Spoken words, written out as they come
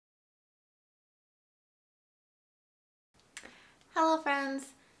Hello friends!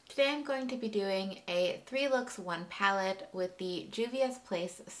 Today I'm going to be doing a 3 looks 1 palette with the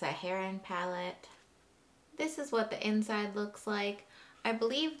Juvia'sPlace Saharan Palette. This is what the inside looks like. I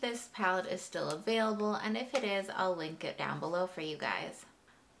believe this palette is still available, and if it is, I'll link it down below for you guys.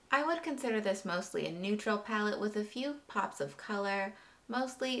 I would consider this mostly a neutral palette with a few pops of color,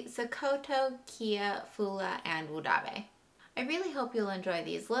 mostly Sokoto, Kia, Fula, and Wudabe. I really hope you'll enjoy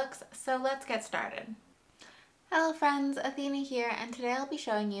these looks, so let's get started. Hello friends, Athena here, and today I'll be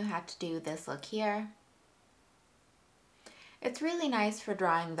showing you how to do this look here. It's really nice for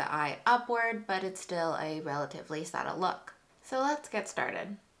drawing the eye upward, but it's still a relatively subtle look. So let's get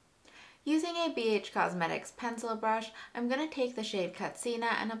started. Using a BH Cosmetics pencil brush, I'm going to take the shade Katsina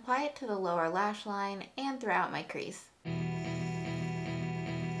and apply it to the lower lash line and throughout my crease.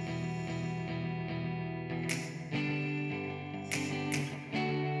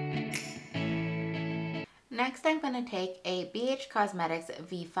 Next, I'm going to take a BH Cosmetics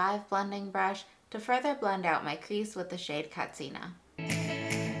V5 blending brush to further blend out my crease with the shade Katsina.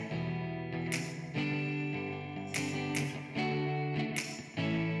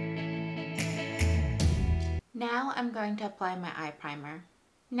 Now I'm going to apply my eye primer.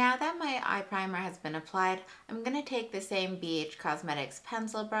 Now that my eye primer has been applied, I'm going to take the same BH Cosmetics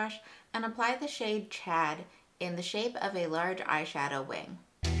pencil brush and apply the shade Chad in the shape of a large eyeshadow wing.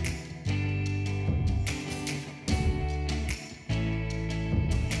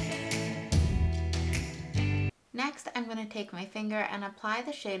 Next, I'm going to take my finger and apply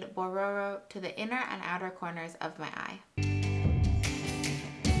the shade Bororo to the inner and outer corners of my eye.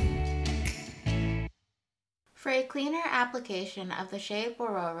 For a cleaner application of the shade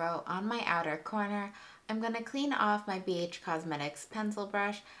Bororo on my outer corner, I'm going to clean off my BH Cosmetics pencil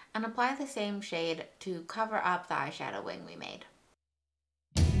brush and apply the same shade to cover up the eyeshadow wing we made.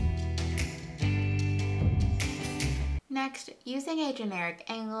 Next, using a generic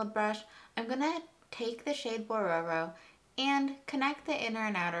angled brush, I'm going to take the shade Bororo and connect the inner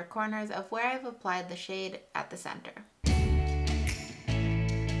and outer corners of where I've applied the shade at the center.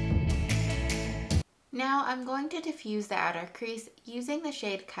 Now I'm going to diffuse the outer crease using the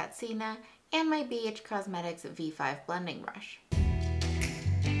shade Katsina and my BH Cosmetics V5 blending brush.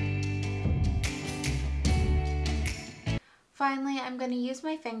 Finally, I'm going to use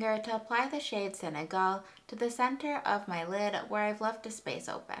my finger to apply the shade Senegal to the center of my lid where I've left a space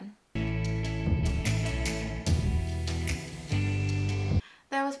open.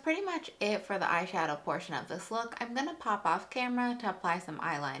 That was pretty much it for the eyeshadow portion of this look. I'm going to pop off camera to apply some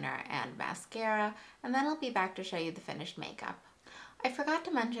eyeliner and mascara, and then I'll be back to show you the finished makeup. I forgot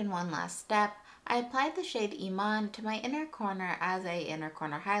to mention one last step. I applied the shade Iman to my inner corner as a inner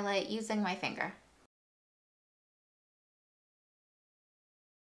corner highlight using my finger.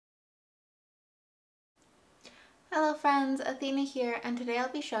 Hello friends, Athena here, and today I'll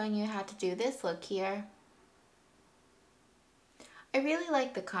be showing you how to do this look here. I really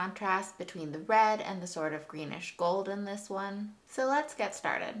like the contrast between the red and the sort of greenish gold in this one, so let's get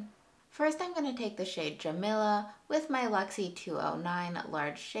started. First, I'm going to take the shade Jamila with my Luxie 209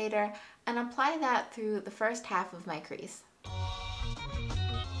 large shader and apply that through the first half of my crease.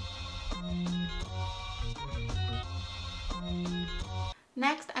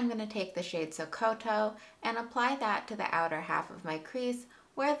 Next, I'm going to take the shade Sokoto and apply that to the outer half of my crease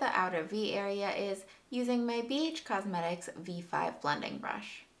where the outer V area is, using my BH Cosmetics V5 blending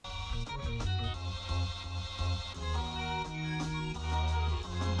brush.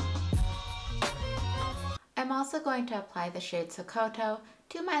 I'm also going to apply the shade Sokoto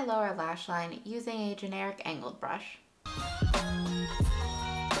to my lower lash line using a generic angled brush.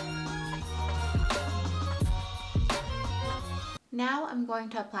 Now I'm going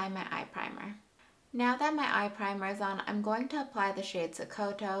to apply my eye primer. Now that my eye primer is on, I'm going to apply the shade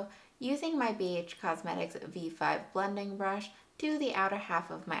Sokoto using my BH Cosmetics V5 blending brush to the outer half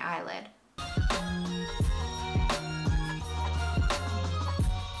of my eyelid.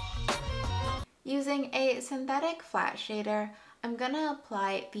 Using a synthetic flat shader, I'm going to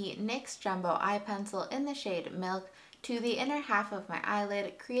apply the NYX Jumbo Eye Pencil in the shade Milk to the inner half of my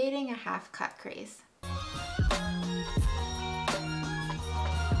eyelid, creating a half cut crease.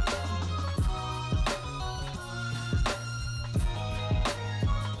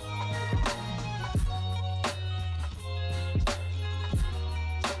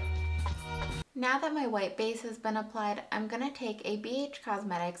 Now that my white base has been applied, I'm going to take a BH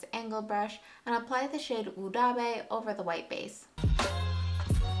Cosmetics angle brush and apply the shade Wudabe over the white base.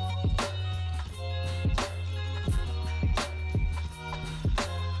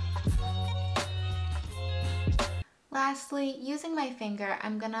 Lastly, using my finger,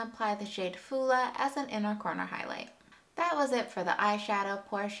 I'm going to apply the shade Fula as an inner corner highlight. That was it for the eyeshadow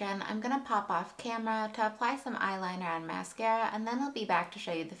portion. I'm going to pop off camera to apply some eyeliner and mascara, and then I'll be back to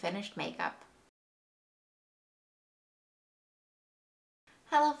show you the finished makeup.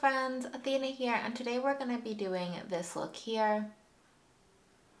 Hello friends, Athena here, and today we're going to be doing this look here.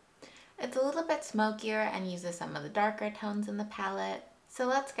 It's a little bit smokier and uses some of the darker tones in the palette. So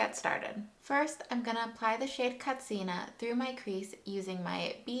let's get started. First, I'm going to apply the shade Katsina through my crease using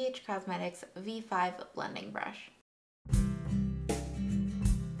my BH Cosmetics V5 blending brush.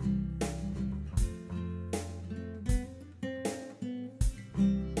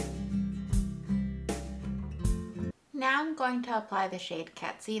 Now I'm going to apply the shade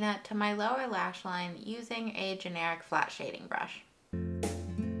Katsina to my lower lash line using a generic flat shading brush.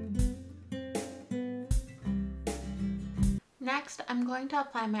 Next, I'm going to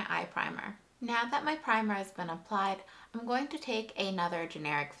apply my eye primer. Now that my primer has been applied, I'm going to take another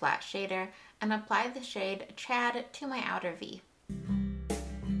generic flat shader and apply the shade Chad to my outer V.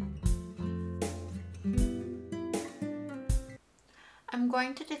 I'm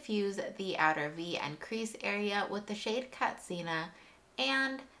going to diffuse the outer V and crease area with the shade Katsina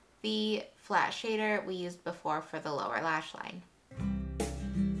and the flat shader we used before for the lower lash line.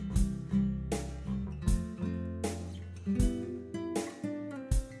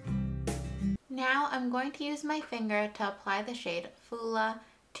 Now I'm going to use my finger to apply the shade Fula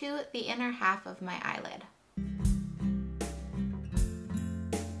to the inner half of my eyelid.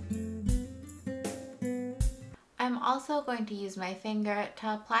 I'm also going to use my finger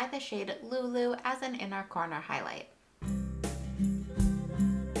to apply the shade Lulu as an inner corner highlight.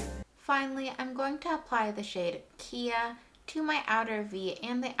 Finally, I'm going to apply the shade Kia to my outer V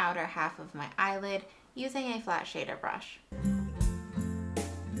and the outer half of my eyelid using a flat shader brush.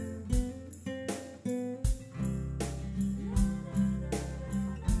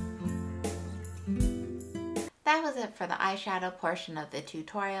 That was it for the eyeshadow portion of the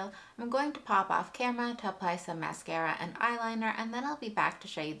tutorial. I'm going to pop off camera to apply some mascara and eyeliner, and then I'll be back to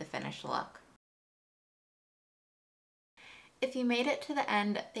show you the finished look. If you made it to the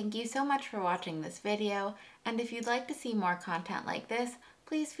end, thank you so much for watching this video, and if you'd like to see more content like this,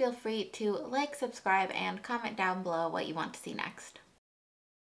 please feel free to like, subscribe, and comment down below what you want to see next.